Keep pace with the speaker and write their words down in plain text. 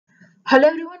Hello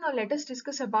everyone, now let us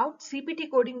discuss about CPT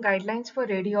coding guidelines for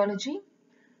radiology,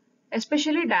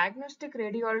 especially diagnostic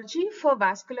radiology for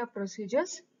vascular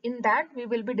procedures. In that, we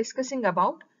will be discussing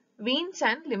about veins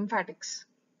and lymphatics.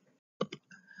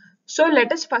 So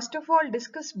let us first of all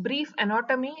discuss brief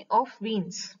anatomy of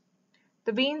veins.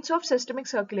 The veins of systemic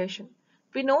circulation.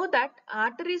 We know that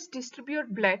arteries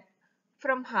distribute blood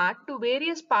from heart to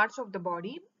various parts of the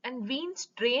body and veins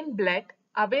drain blood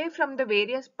away from the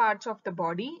various parts of the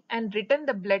body and return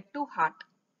the blood to heart.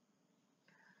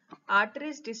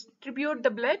 Arteries distribute the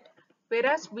blood,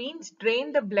 whereas veins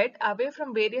drain the blood away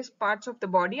from various parts of the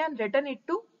body and return it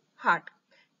to heart.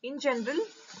 In general,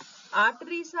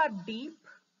 arteries are deep,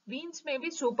 veins may be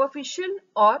superficial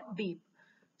or deep.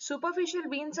 Superficial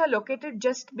veins are located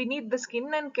just beneath the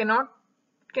skin and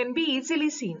can be easily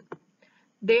seen.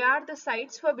 They are the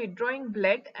sites for withdrawing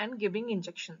blood and giving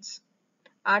injections.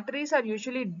 Arteries are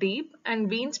usually deep and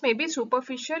veins may be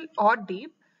superficial or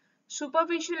deep.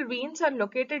 Superficial veins are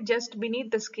located just beneath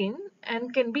the skin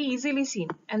and can be easily seen,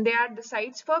 and they are the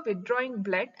sites for withdrawing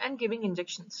blood and giving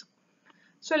injections.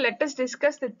 So let us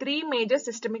discuss the three major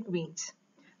systemic veins.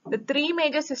 The three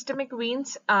major systemic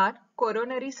veins are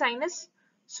coronary sinus,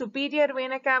 superior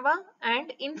vena cava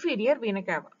and inferior vena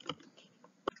cava.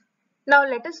 Now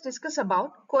let us discuss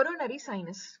about coronary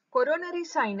sinus. Coronary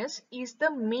sinus is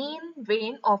the main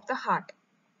vein of the heart.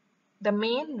 The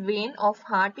main vein of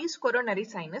heart is coronary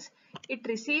sinus. It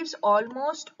receives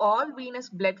almost all venous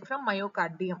blood from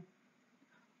myocardium.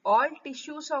 All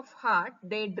tissues of heart,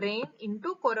 they drain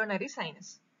into coronary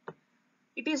sinus.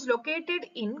 It is located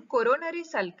in coronary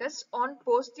sulcus on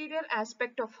posterior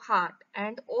aspect of heart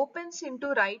and opens into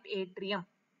right atrium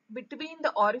between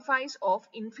the orifice of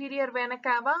inferior vena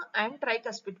cava and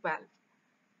tricuspid valve.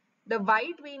 The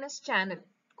wide venous channel.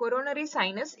 Coronary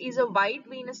sinus is a wide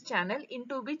venous channel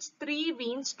into which three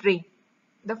veins drain.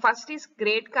 The first is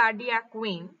great cardiac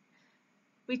vein,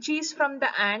 which is from the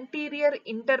anterior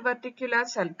interverticular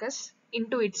sulcus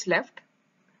into its left.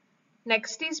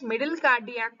 Next is middle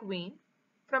cardiac vein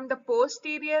from the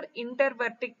posterior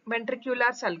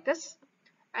interventricular sulcus,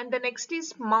 and the next is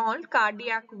small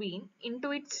cardiac vein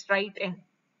into its right end.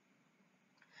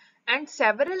 And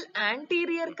several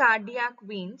anterior cardiac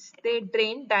veins, they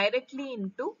drain directly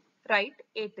into right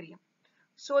atrium.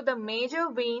 So the major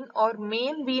vein or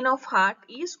main vein of heart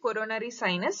is coronary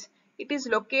sinus. It is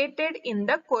located in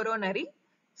the coronary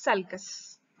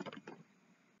sulcus.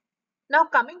 Now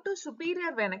coming to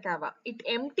superior vena cava, it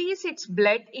empties its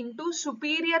blood into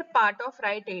superior part of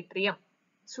right atrium.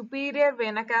 Superior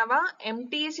vena cava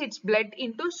empties its blood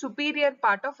into superior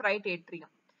part of right atrium.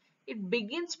 It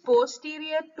begins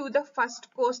posterior to the first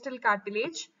costal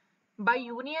cartilage by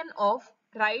union of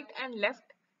right and left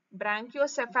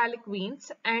brachiocephalic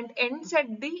veins and ends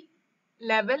at the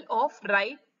level of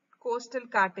right costal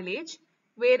cartilage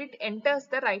where it enters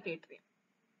the right atrium.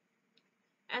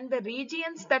 And the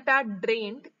regions that are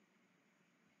drained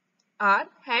are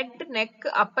head, neck,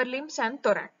 upper limbs and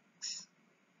thorax.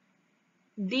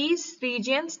 These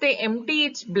regions, they empty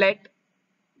its blood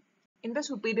in the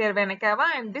superior vena cava,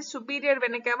 and this superior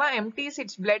vena cava empties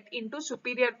its blood into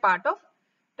superior part of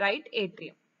right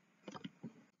atrium.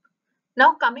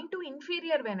 Now coming to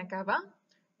inferior vena cava,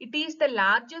 it is the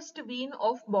largest vein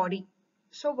of body.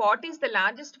 So what is the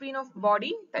largest vein of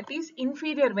body? That is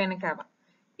inferior vena cava.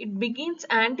 It begins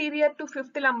anterior to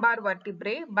fifth lumbar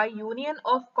vertebrae by union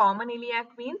of common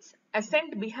iliac veins,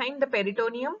 ascend behind the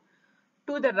peritoneum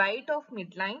to the right of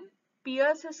midline,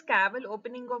 pierces caval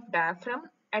opening of diaphragm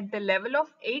at the level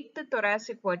of 8th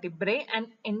thoracic vertebrae and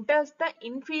enters the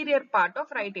inferior part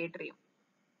of right atrium.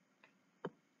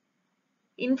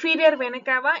 Inferior vena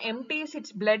cava empties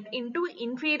its blood into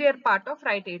inferior part of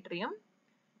right atrium,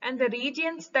 and the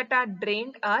regions that are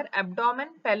drained are abdomen,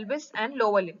 pelvis and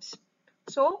lower limbs.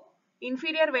 So,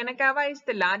 inferior vena cava is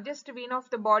the largest vein of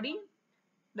the body.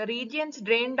 The regions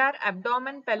drained are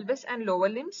abdomen, pelvis and lower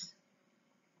limbs.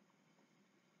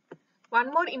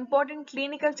 One more important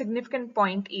clinical significant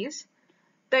point is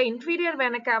the inferior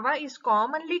vena cava is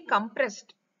commonly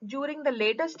compressed during the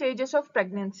later stages of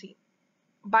pregnancy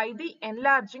by the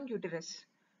enlarging uterus.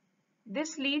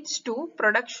 This leads to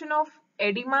production of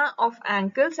edema of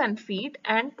ankles and feet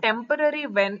and temporary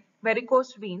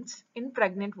varicose veins in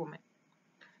pregnant women.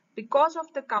 Because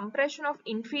of the compression of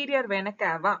inferior vena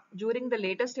cava during the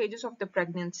later stages of the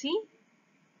pregnancy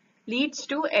leads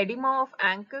to edema of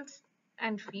ankles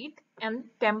and feet and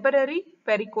temporary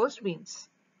varicose veins.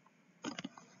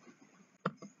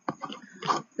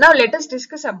 Now let us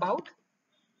discuss about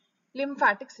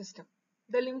lymphatic system.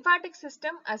 The lymphatic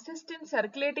system assists in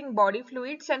circulating body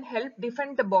fluids and help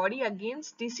defend the body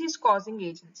against disease-causing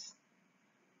agents.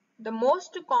 The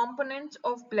most components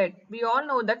of blood, we all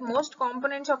know that most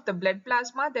components of the blood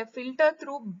plasma, they filter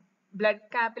through blood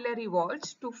capillary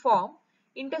walls to form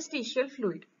interstitial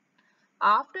fluid.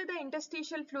 After the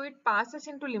interstitial fluid passes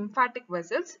into lymphatic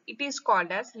vessels, it is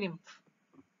called as lymph.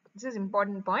 This is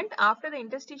important point. After the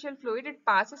interstitial fluid, it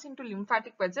passes into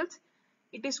lymphatic vessels,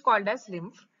 it is called as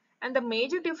lymph. And the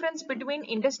major difference between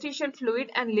interstitial fluid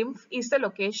and lymph is the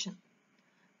location.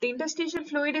 The interstitial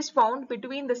fluid is found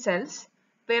between the cells,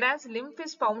 whereas lymph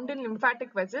is found in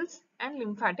lymphatic vessels and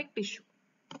lymphatic tissue.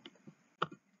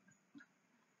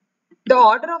 The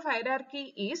order of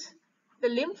hierarchy is the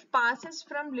lymph passes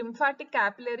from lymphatic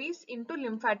capillaries into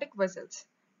lymphatic vessels,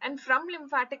 and from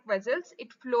lymphatic vessels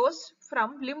it flows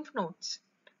from lymph nodes.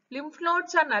 Lymph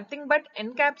nodes are nothing but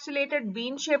encapsulated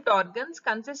vein-shaped organs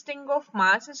consisting of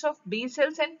masses of B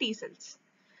cells and T cells.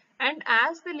 And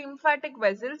as the lymphatic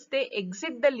vessels, they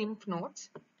exit the lymph nodes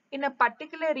in a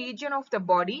particular region of the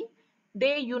body,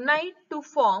 they unite to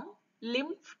form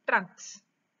lymph trunks.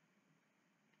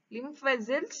 Lymph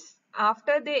vessels,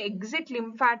 after they exit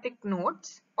lymphatic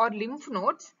nodes or lymph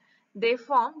nodes, they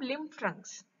form lymph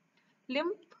trunks.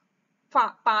 Lymph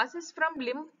passes from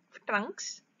lymph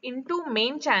trunks into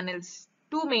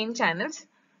two main channels,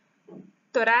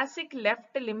 thoracic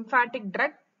left lymphatic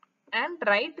duct and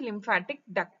right lymphatic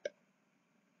duct.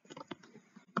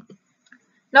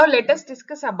 Now let us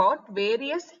discuss about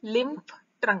various lymph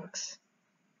trunks.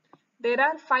 There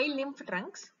are 5 lymph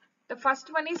trunks. The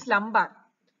first one is lumbar.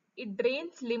 It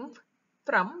drains lymph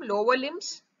from lower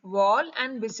limbs, wall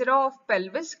and viscera of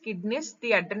pelvis, kidneys,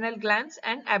 the adrenal glands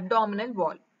and abdominal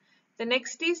wall. The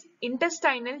next is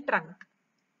intestinal trunk.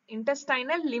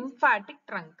 Intestinal lymphatic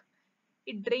trunk.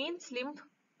 It drains lymph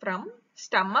from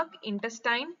stomach,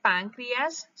 intestine,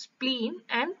 pancreas, spleen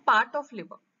and part of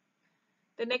liver.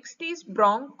 The next is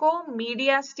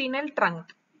bronchomediastinal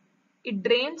trunk. It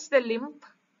drains the lymph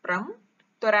from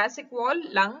thoracic wall,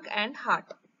 lung and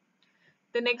heart.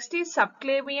 The next is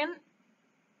subclavian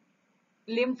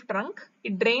lymph trunk.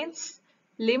 It drains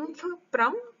lymph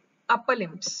from upper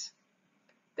limbs.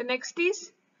 The next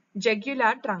is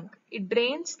jugular trunk. It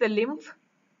drains the lymph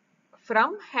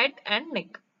from head and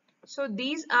neck. So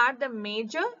these are the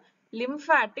major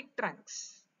lymphatic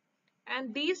trunks.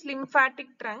 And these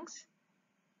lymphatic trunks,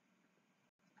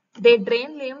 they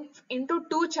drain lymph into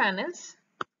 2 channels.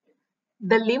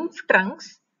 The lymph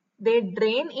trunks, they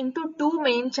drain into 2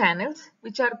 main channels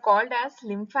which are called as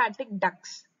lymphatic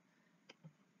ducts.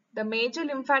 The major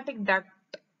lymphatic duct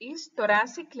is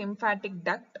thoracic lymphatic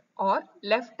duct or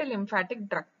left lymphatic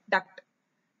duct.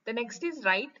 The next is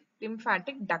right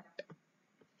lymphatic duct.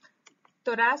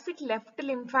 Thoracic left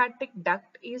lymphatic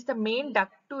duct is the main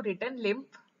duct to return lymph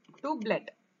to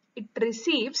blood. It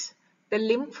receives the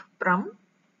lymph from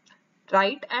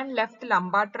right and left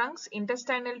lumbar trunks,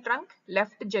 intestinal trunk,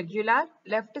 left jugular,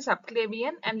 left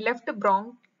subclavian and left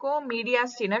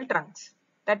bronchomediastinal trunks.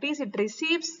 That is, it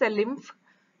receives the lymph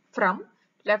from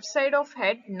left side of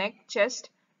head, neck, chest,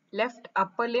 left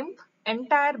upper limb,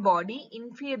 entire body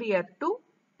inferior to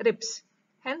ribs.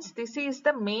 Hence, this is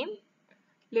the main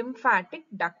lymphatic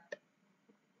duct.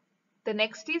 The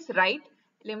next is right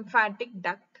lymphatic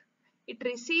duct. It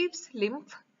receives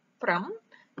lymph from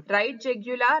right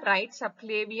jugular, right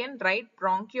subclavian, right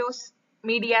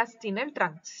bronchomediastinal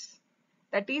trunks.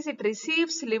 That is, it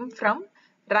receives lymph from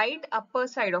right upper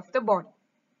side of the body.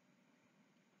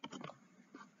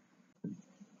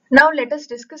 Now let us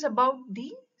discuss about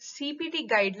the CPT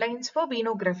guidelines for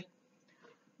venography.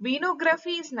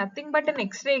 Venography is nothing but an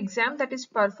X-ray exam that is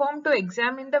performed to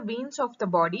examine the veins of the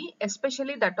body,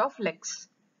 especially that of legs.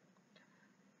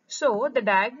 So, the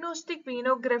diagnostic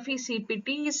venography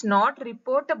CPT is not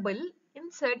reportable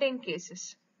in certain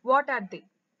cases. What are they?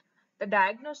 The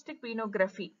diagnostic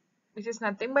venography, which is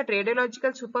nothing but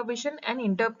radiological supervision and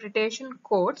interpretation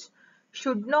codes,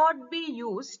 should not be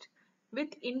used with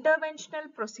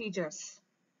interventional procedures.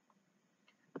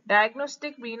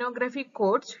 Diagnostic venography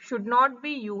codes should not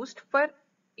be used for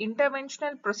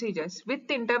interventional procedures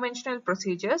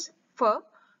for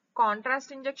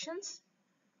contrast injections,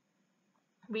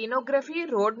 venography,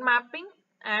 road mapping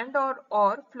and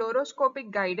or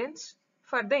fluoroscopic guidance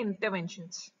for the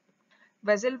interventions.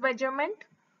 Vessel measurement,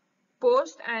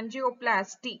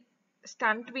 post-angioplasty,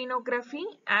 stunt venography,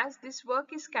 as this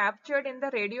work is captured in the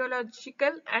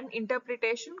radiological and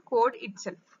interpretation code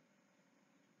itself.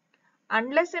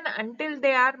 Unless and until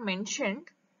they are mentioned,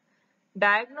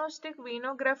 diagnostic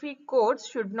venography codes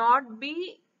should not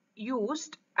be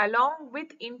used along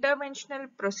with interventional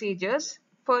procedures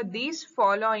for these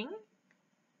following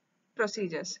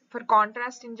procedures: for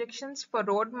contrast injections, for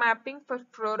road mapping, for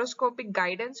fluoroscopic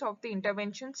guidance of the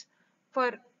interventions,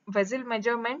 for vessel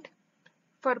measurement,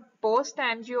 for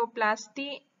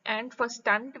post-angioplasty and for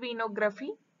stent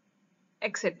venography,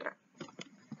 etc.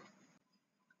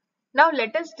 Now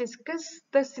let us discuss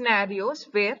the scenarios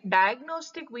where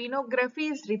diagnostic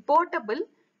venography is reportable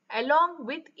along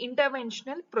with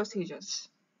interventional procedures.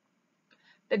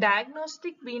 The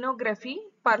diagnostic venography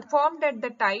performed at the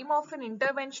time of an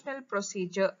interventional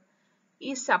procedure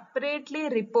is separately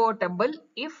reportable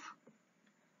if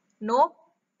no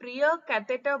prior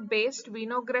catheter-based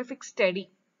venographic study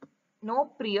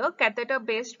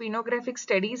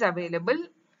is available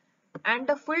and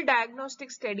a full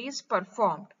diagnostic study is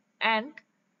performed, and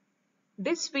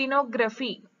this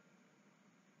venography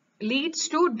leads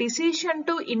to decision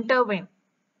to intervene,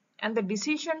 and the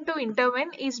decision to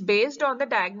intervene is based on the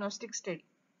diagnostic study.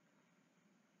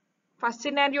 First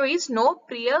scenario is no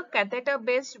prior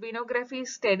catheter-based venography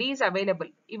study is available.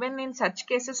 Even in such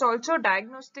cases also,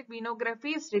 diagnostic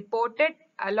venography is reported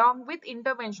along with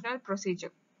interventional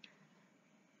procedure.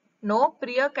 No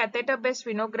prior catheter-based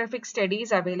venographic study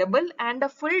is available and a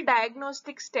full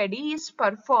diagnostic study is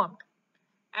performed,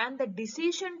 and the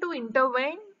decision to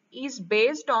intervene is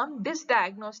based on this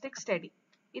diagnostic study.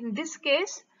 In this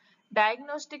case,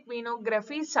 diagnostic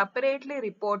venography is separately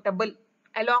reportable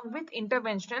along with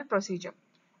interventional procedure.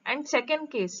 And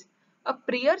second case, a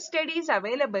prior study is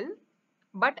available,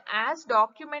 but as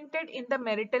documented in the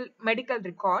medical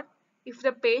record, if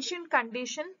the patient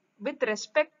condition with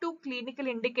respect to clinical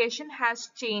indication has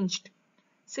changed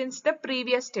since the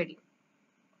previous study.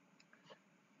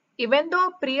 Even though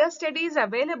a prior study is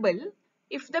available,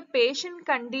 if the patient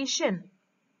condition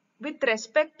with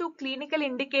respect to clinical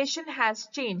indication has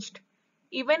changed,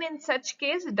 even in such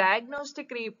case,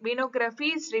 diagnostic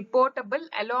venography is reportable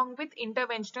along with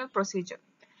interventional procedure.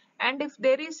 And if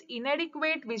there is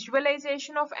inadequate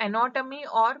visualization of anatomy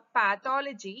or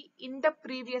pathology in the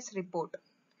previous report,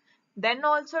 then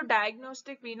also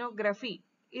diagnostic venography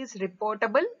is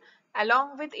reportable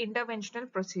along with interventional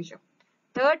procedure.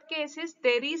 Third case is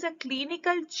there is a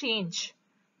clinical change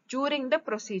during the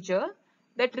procedure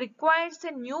that requires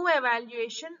a new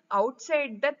evaluation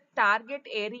outside the target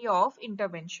area of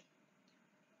intervention.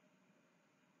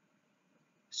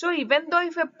 So even though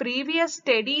if a previous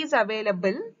study is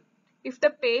available, if the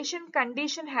patient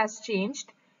condition has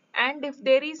changed and if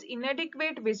there is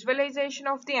inadequate visualization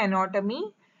of the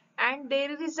anatomy and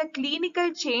there is a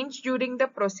clinical change during the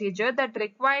procedure that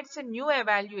requires a new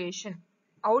evaluation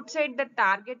outside the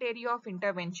target area of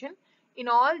intervention, in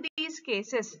all these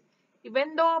cases,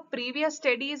 even though a previous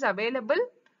study is available,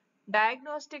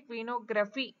 diagnostic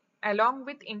venography along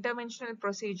with interventional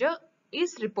procedure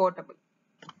is reportable.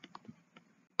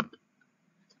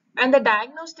 And the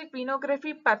diagnostic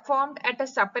venography performed at a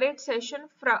separate session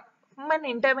from an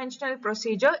interventional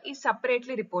procedure is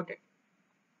separately reported.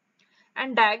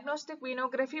 And diagnostic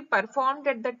venography performed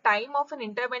at the time of an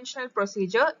interventional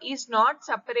procedure is not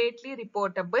separately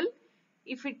reportable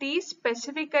if it is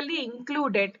specifically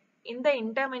included in the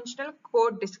interventional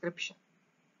code description.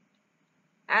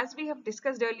 As we have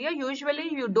discussed earlier, usually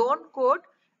you don't code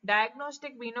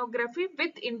diagnostic venography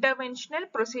with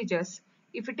interventional procedures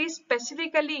if it is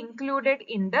specifically included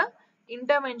in the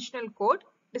interventional code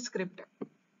descriptor.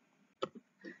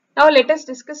 Now let us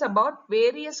discuss about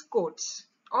various codes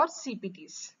or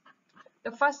CPTs.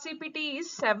 The first CPT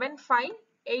is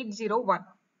 75801.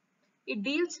 It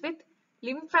deals with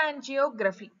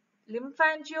lymphangiography.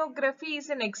 Lymphangiography is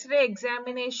an X-ray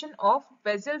examination of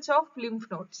vessels of lymph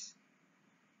nodes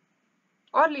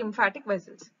or lymphatic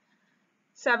vessels.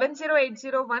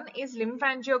 70801 is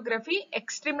lymphangiography,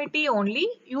 extremity only,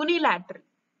 unilateral,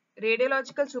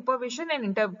 radiological supervision and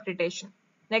interpretation.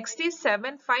 Next is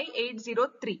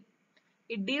 75803.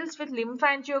 It deals with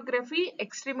lymphangiography,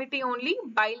 extremity only,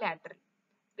 bilateral,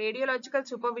 radiological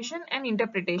supervision and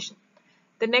interpretation.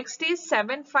 The next is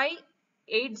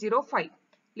 75805.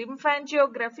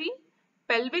 Lymphangiography,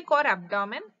 pelvic or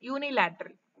abdomen,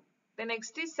 unilateral. The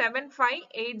next is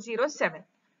 75807.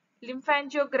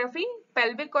 Lymphangiography,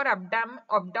 pelvic or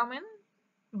abdomen,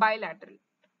 bilateral.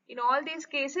 In all these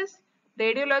cases,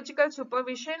 radiological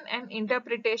supervision and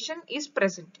interpretation is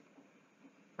present.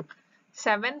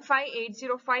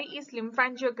 75805 is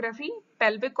lymphangiography,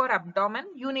 pelvic or abdomen,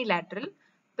 unilateral,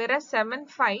 whereas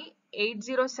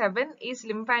 75807 is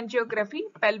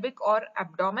lymphangiography, pelvic or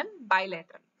abdomen,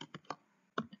 bilateral.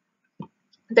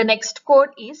 The next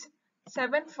code is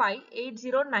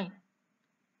 75809.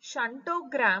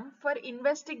 Shuntogram for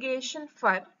investigation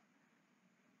for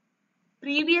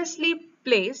previously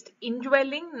placed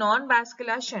indwelling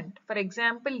non-vascular shunt. For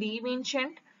example, leave-in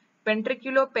shunt,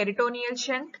 ventriculoperitoneal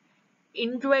shunt,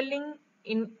 indwelling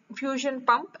infusion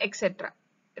pump, etc.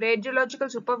 radiological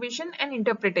supervision and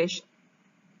interpretation.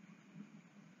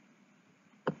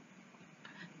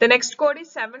 The next code is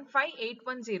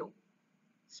 75810.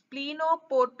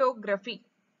 Splenoportography,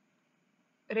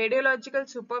 radiological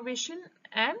supervision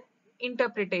and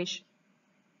interpretation.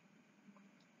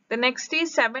 The next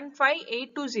is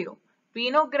 75820.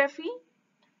 Venography,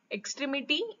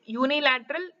 extremity,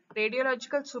 unilateral,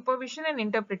 radiological supervision and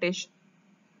interpretation.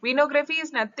 Venography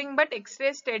is nothing but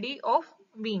X-ray study of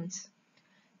veins.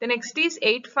 The next is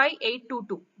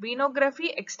 85822.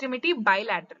 Venography, extremity,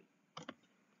 bilateral.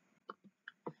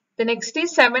 The next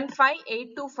is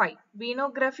 75825.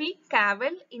 Venography,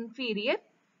 caval, inferior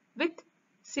with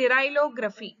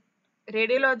cerulography,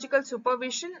 radiological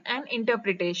supervision and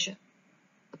interpretation.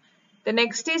 The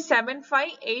next is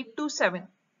 75827.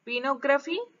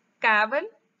 Venography, caval,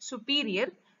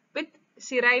 superior with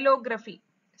cerulography.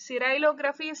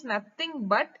 Cerulography is nothing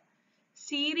but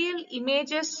serial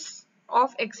images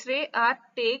of X-ray are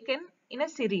taken in a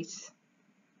series.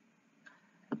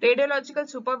 Radiological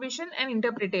supervision and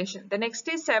interpretation. The next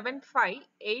is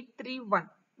 75831,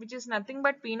 which is nothing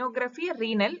but venography,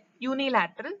 renal,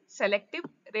 unilateral, selective,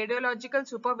 radiological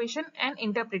supervision and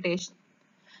interpretation.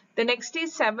 The next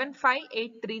is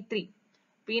 75833.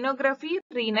 Venography,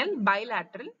 renal,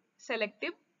 bilateral,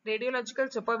 selective,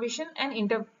 radiological supervision and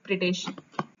interpretation.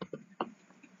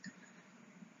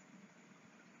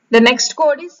 The next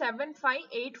code is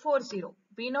 75840.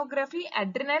 Venography,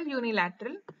 adrenal,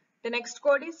 unilateral. The next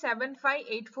code is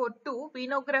 75842.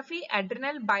 Venography,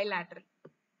 adrenal, bilateral.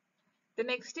 The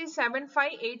next is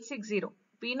 75860.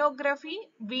 Venography,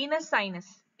 venous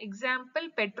sinus. Example,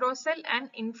 petrocell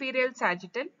and inferior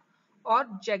sagittal or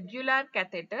jugular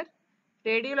catheter.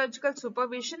 Radiological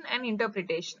supervision and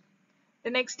interpretation. The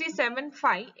next is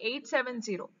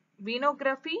 75870.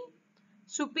 Venography,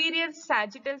 superior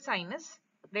sagittal sinus.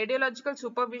 Radiological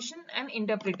supervision and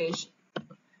interpretation.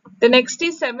 The next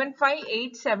is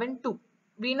 75872.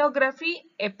 Venography,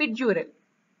 epidural.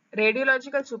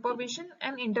 Radiological supervision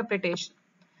and interpretation.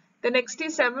 The next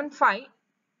is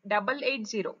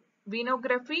 75880.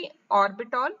 Venography,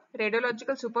 orbital,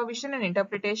 radiological supervision and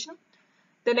interpretation.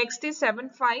 The next is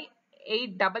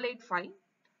 75885.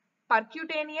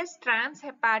 Percutaneous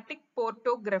transhepatic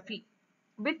portography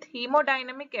with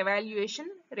hemodynamic evaluation,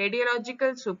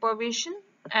 radiological supervision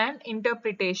and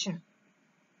interpretation.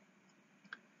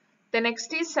 The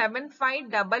next is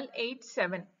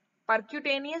 75887.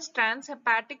 Percutaneous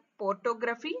transhepatic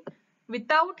portography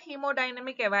without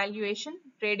hemodynamic evaluation,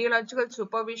 radiological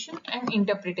supervision and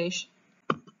interpretation.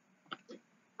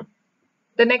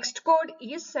 The next code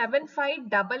is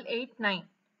 75889,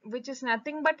 which is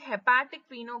nothing but hepatic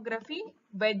venography,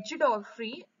 wedged or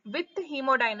free with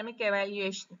hemodynamic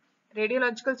evaluation,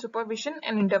 radiological supervision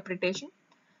and interpretation.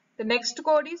 The next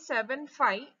code is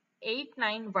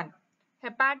 75891.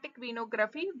 Hepatic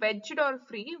venography, wedged or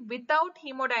free without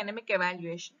hemodynamic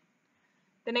evaluation.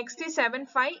 The next is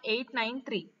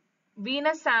 75893.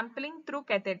 Venous sampling through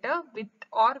catheter with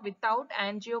or without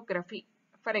angiography.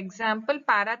 For example,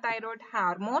 parathyroid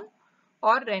hormone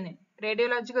or renin.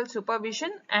 Radiological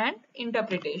supervision and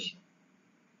interpretation.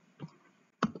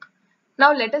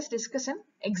 Now let us discuss an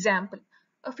example.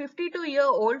 A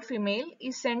 52-year-old female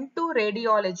is sent to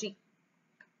radiology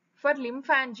for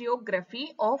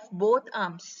lymphangiography of both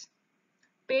arms.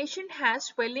 Patient has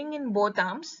swelling in both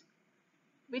arms,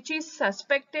 which is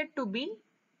suspected to be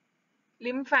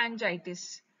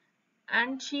lymphangitis,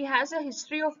 and she has a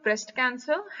history of breast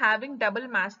cancer having double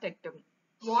mastectomy.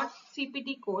 What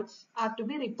CPT codes are to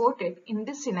be reported in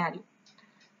this scenario?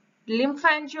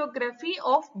 Lymphangiography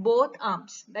of both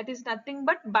arms, that is nothing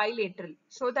but bilateral.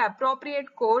 So the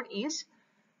appropriate code is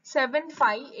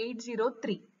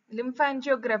 75803.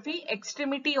 Lymphangiography,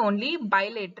 extremity only,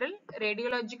 bilateral,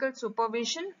 radiological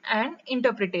supervision and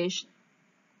interpretation.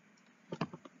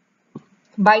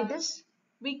 By this,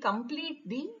 we complete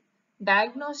the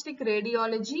diagnostic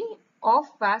radiology of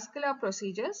vascular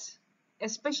procedures,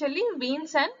 especially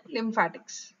veins and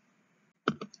lymphatics.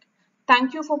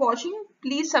 Thank you for watching.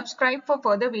 Please subscribe for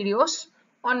further videos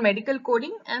on medical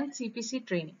coding and CPC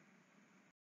training.